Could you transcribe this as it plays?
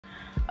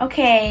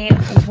Okay,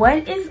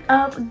 what is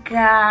up,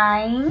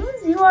 guys?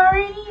 You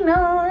already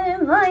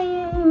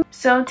know.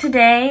 So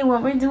today,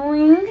 what we're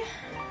doing,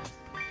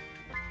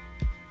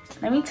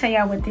 let me tell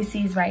y'all what this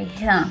is right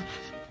here.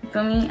 You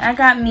feel me? I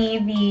got me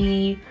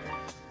the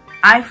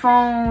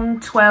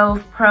iPhone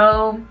 12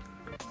 Pro,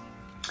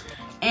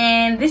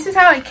 and this is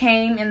how it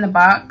came in the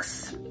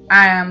box.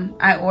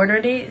 I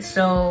ordered it,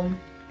 so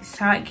this is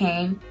how it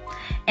came.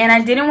 And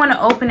I didn't want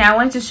to open it. I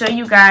wanted to show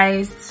you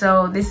guys.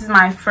 So this is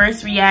my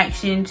first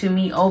reaction to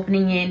me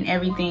opening it and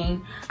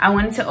everything. I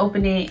wanted to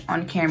open it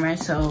on camera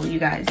so you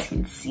guys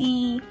can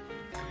see.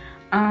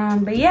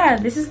 But yeah,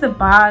 this is the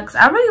box.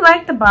 I really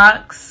like the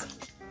box.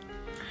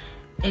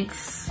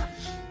 It's,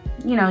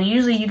 you know,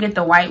 usually you get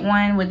the white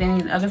one with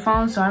any other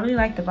phones, so I really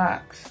like the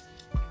box.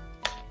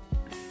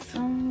 So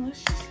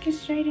let's just get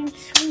straight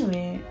into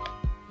it.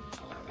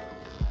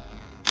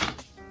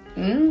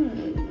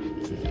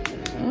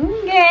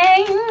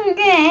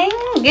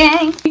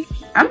 Gang.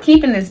 I'm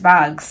keeping this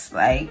box.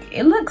 Like,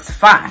 it looks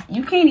fire.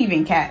 You can't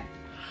even cap.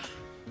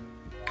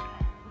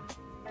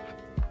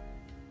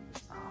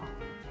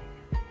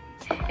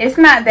 It's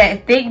not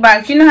that thick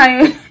box. You know how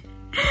you,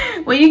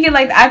 when you get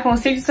like the iPhone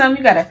 6 or something,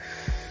 you gotta,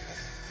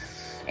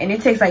 and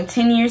it takes like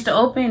 10 years to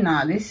open.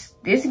 Nah, this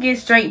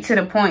gets straight to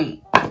the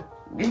point.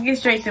 This gets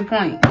straight to the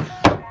point.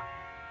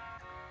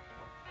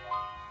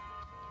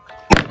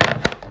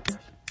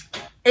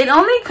 It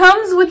only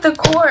comes with the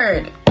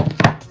cord.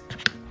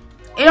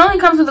 It only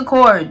comes with a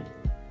cord.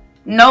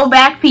 No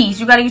back piece.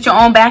 You gotta get your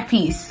own back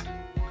piece.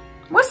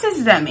 What sense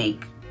does that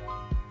make?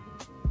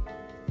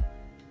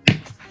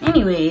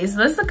 Anyways,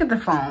 let's look at the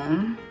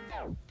phone.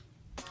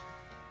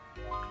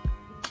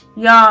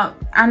 Y'all,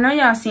 I know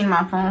y'all seen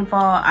my phone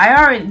fall.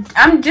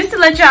 I'm just to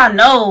let y'all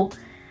know,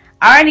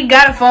 I already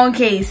got a phone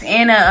case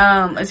and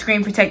a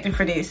screen protector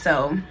for this,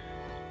 so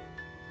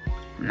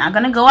I'm not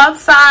gonna go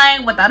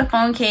outside without a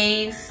phone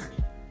case.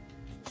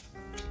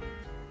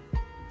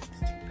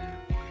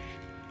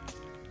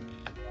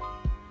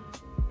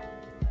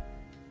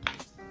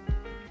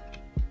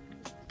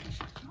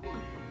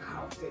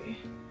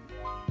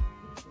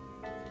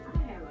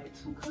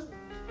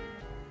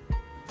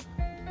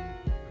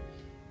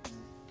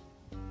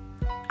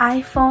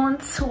 iPhone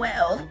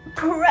 12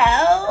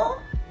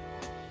 Pro.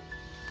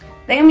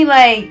 They gonna be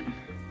like,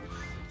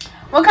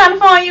 what kind of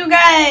phone you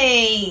got?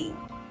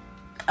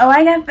 Oh,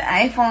 I got the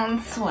iPhone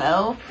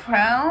 12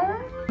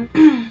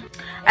 Pro.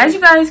 As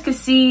you guys can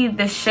see,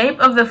 the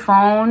shape of the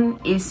phone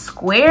is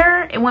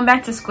square. It went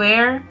back to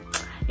square.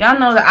 Y'all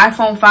know the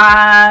iPhone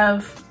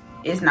 5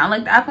 is not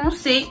like the iPhone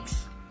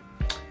 6.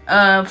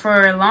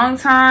 For a long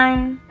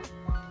time,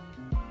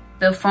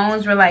 the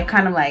phones were like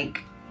kind of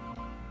like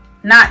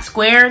not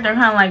square, they're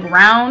kind of like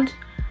round.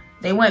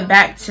 They went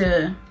back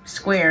to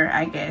square,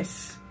 I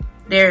guess.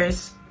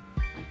 Is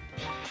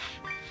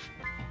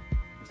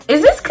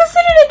this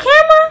considered a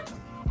camera?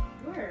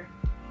 Where?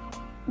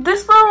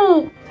 This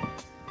little,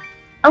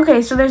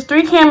 okay, so there's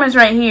 3 cameras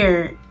right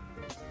here.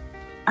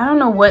 I don't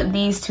know what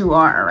these 2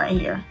 are right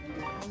here.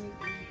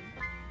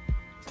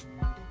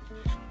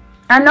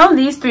 I know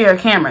these 3 are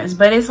cameras,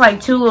 but it's like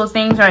 2 little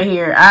things right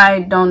here. I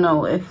don't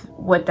know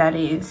what that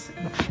is.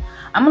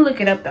 I'm gonna look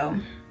it up though.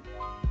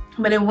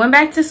 But it went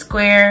back to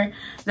square.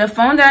 The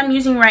phone that I'm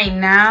using right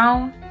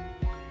now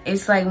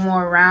is like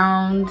more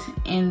round,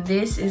 and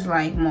this is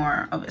like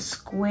more of a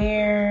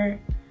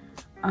square.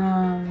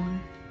 The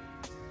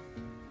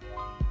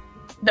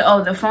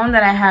phone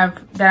that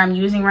I'm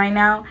using right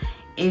now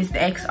is the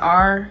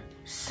XR.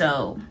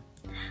 So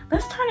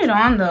let's turn it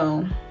on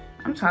though.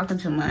 I'm talking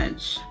too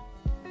much.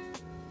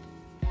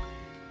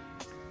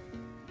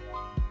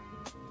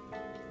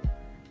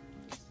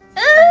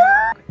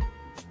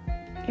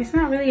 It's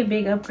not really a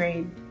big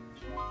upgrade.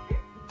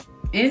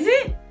 Is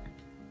it?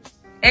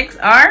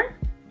 XR?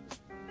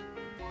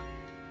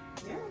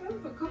 Yeah,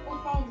 there's a couple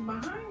phones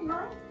behind,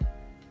 girl.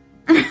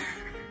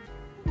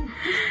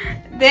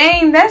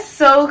 Dang, that's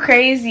so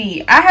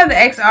crazy. I have the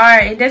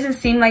XR. It doesn't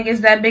seem like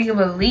it's that big of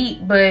a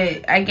leap,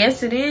 but I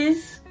guess it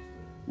is.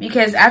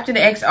 Because after the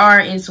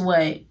XR is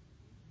what?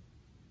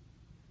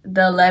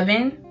 The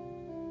 11?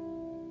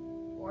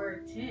 Or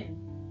 10.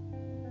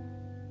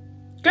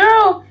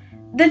 Girl,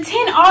 the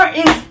 10R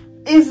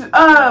is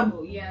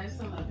oh, yeah, it's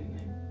 11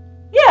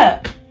 then.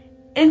 Yeah,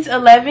 it's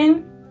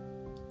 11.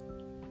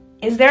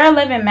 Is there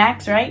 11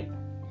 Max, right?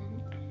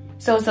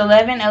 So it's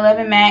 11,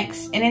 11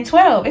 Max, and then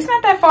 12. It's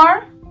not that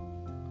far.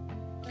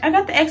 I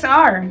got the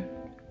XR.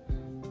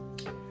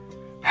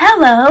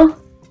 Hello,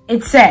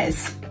 it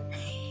says.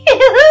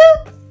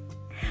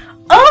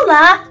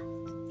 Hola,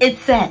 it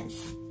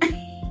says.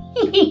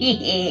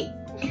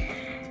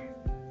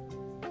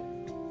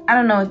 I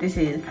don't know what this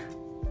is.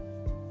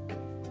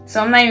 So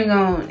I'm not even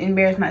gonna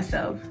embarrass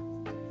myself.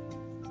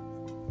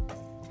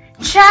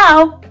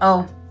 Ciao.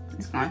 Oh,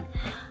 it's gone.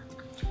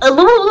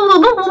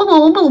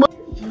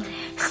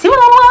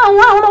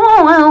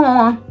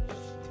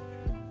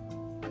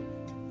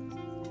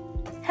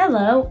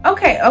 Hello.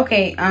 Okay.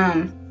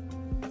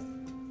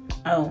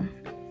 Oh.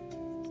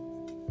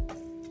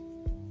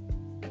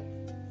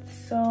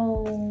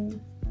 So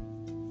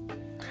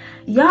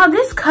Y'all,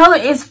 this color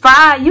is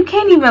fire. You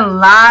can't even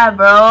lie,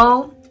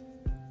 bro.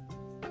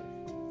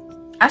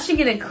 I should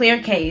get a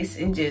clear case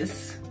and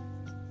just...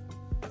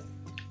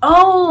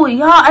 Oh,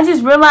 y'all, I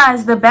just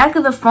realized the back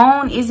of the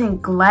phone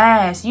isn't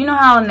glass. You know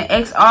how in the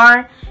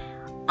XR,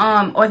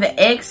 or the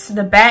X,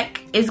 the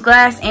back is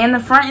glass and the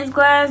front is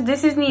glass?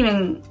 This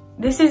isn't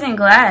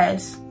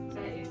glass.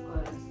 That is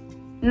glass.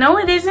 No,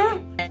 it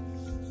isn't.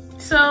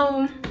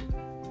 So,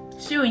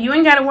 shoot, you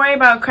ain't gotta worry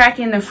about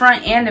cracking the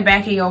front and the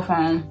back of your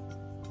phone.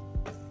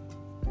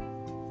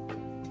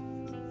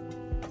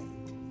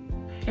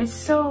 It's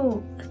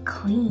so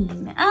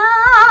clean.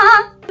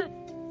 Ah!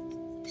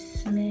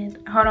 Smith.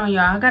 Hold on,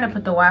 y'all. I gotta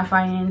put the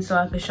Wi-Fi in so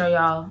I can show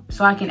y'all.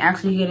 So I can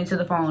actually get into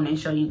the phone and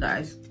show you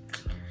guys.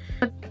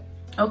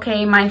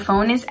 Okay, my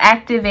phone is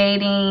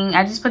activating.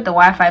 I just put the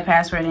Wi-Fi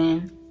password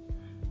in.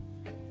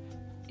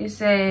 It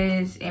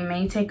says it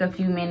may take a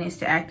few minutes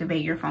to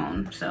activate your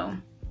phone. So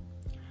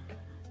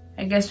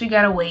I guess we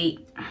gotta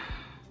wait.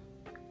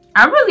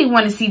 I really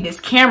want to see this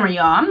camera,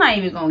 y'all. I'm not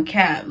even gonna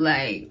cap.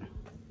 Like,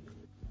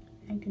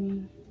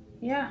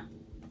 yeah.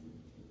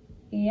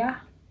 Yeah.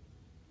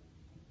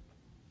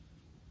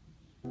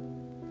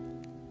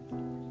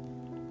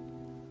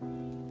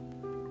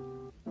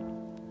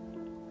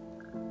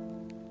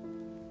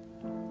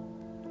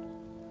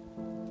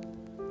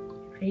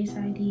 Face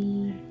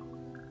ID.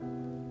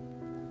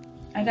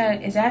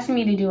 It's asking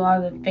me to do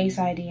all the Face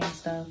ID and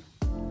stuff.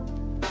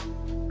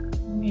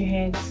 Move your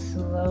head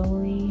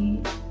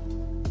slowly.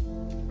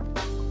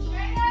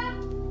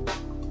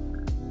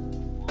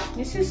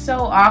 This is so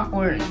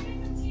awkward.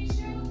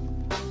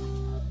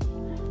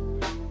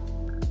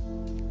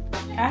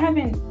 I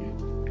haven't.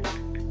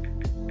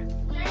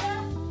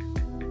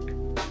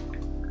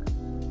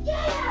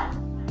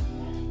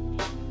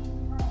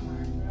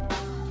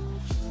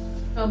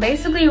 So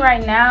basically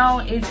right now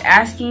it's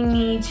asking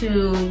me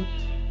to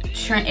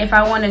if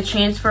I want to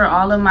transfer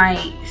all of my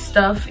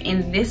stuff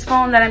in this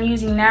phone that I'm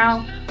using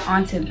now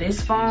onto this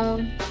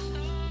phone.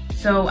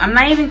 So I'm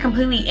not even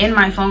completely in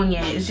my phone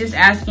yet. It's just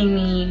asking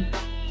me,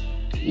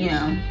 you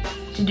know,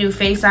 to do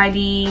Face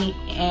ID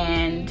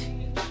and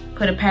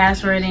put a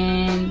password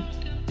in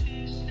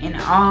and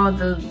all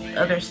the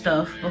other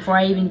stuff before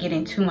I even get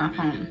into my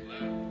phone.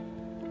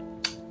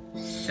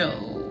 So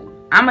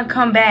I'm gonna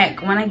come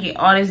back when I get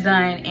all this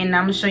done and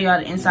I'm gonna show y'all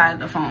the inside of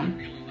the phone.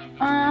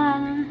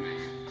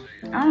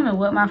 I don't know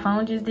what my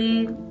phone just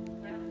did.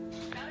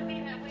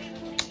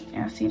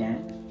 Y'all see that?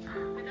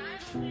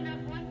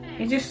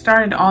 It just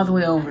started all the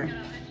way over.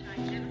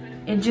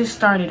 It just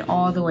started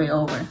all the way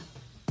over.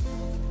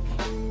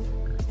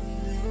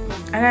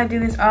 I gotta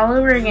do this all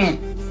over again.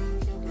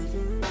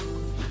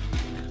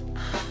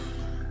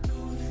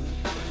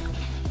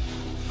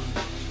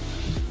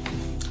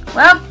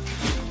 Well,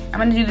 I'm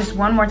gonna do this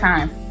one more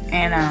time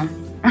and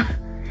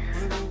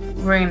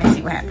we're gonna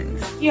see what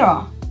happens.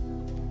 Y'all,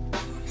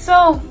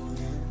 so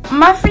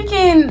my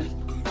freaking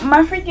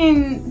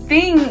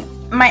thing,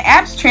 my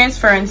apps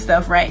transfer and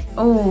stuff, right?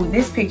 Oh,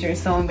 this picture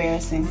is so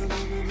embarrassing.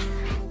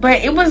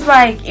 But it was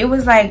like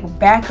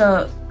back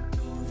up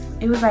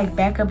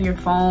your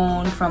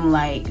phone from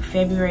like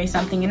February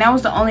something, and that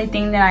was the only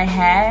thing that I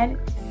had.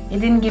 It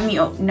didn't give me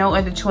no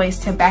other choice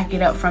to back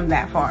it up from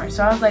that far.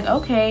 So I was like,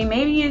 okay,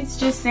 maybe it's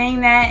just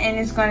saying that and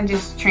it's gonna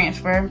just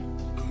transfer.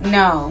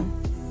 No.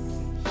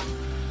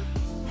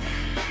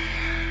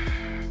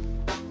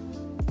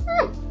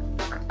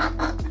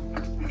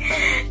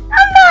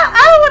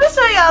 I don't want to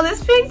show y'all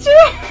this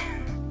picture.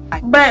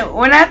 But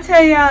when I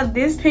tell y'all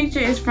this picture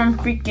is from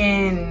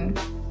freaking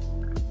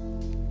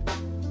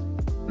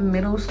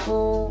middle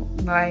school,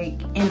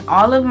 like, and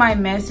all of my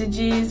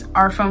messages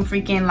are from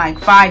freaking like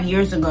 5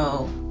 years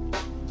ago.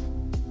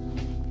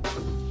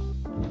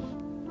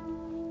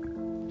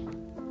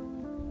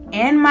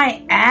 And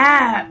my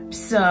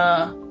apps,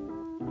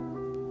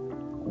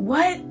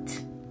 what?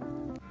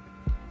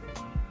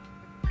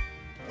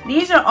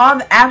 These are all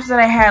the apps that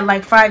I had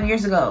like 5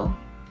 years ago.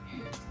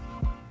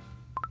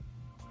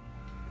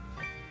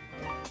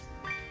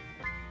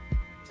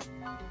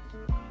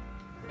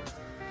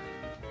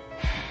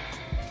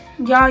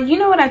 Y'all, you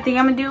know what I think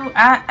I'm gonna do?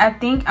 I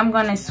think I'm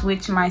gonna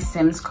switch my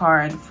Sims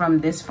card from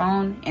this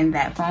phone and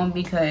that phone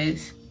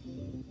because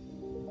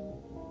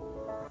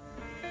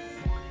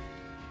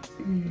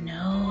no.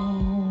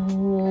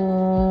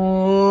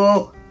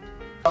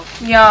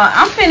 Y'all,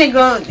 I'm finna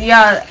go.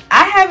 Y'all,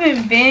 I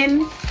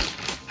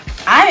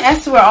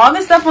swear, all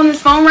the stuff on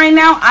this phone right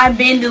now, I've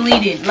been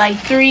deleted like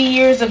 3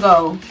 years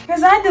ago.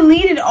 Because I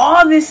deleted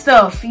all this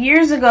stuff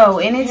years ago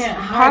and it's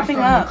popping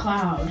up. The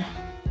cloud.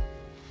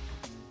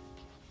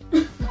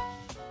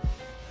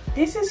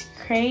 This is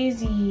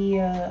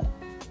crazy.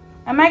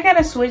 I might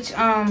gotta switch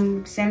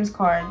Sims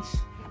cards.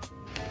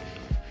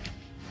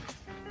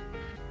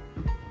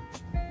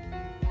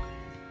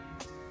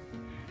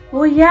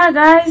 Well, yeah,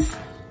 guys.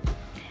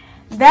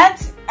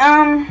 That's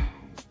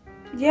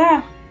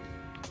yeah.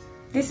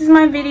 This is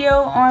my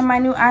video on my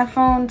new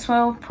iPhone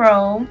 12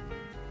 Pro.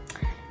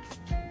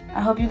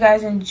 I hope you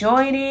guys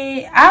enjoyed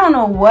it. I don't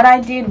know what I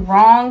did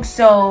wrong,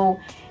 so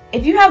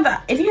if you have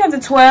the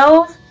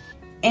 12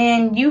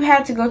 and you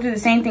had to go through the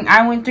same thing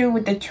I went through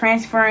with the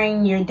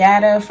transferring your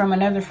data from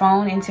another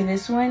phone into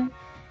this one,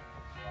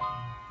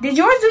 did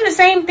yours do the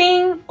same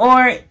thing,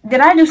 or did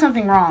I do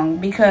something wrong?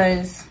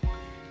 Because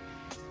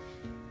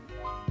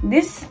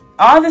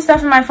all the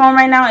stuff in my phone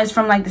right now is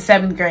from like the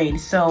 7th grade,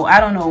 so I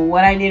don't know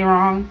what I did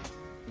wrong.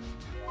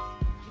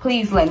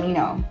 Please let me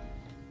know.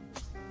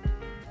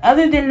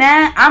 Other than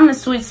that, I'm gonna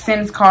switch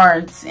SIM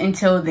cards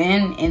until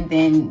then, and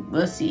then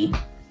we'll see.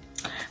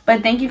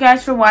 But thank you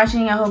guys for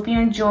watching. I hope you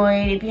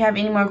enjoyed. If you have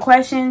any more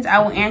questions, I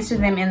will answer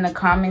them in the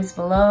comments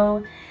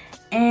below.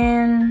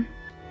 And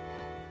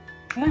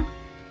yeah,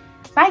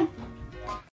 bye.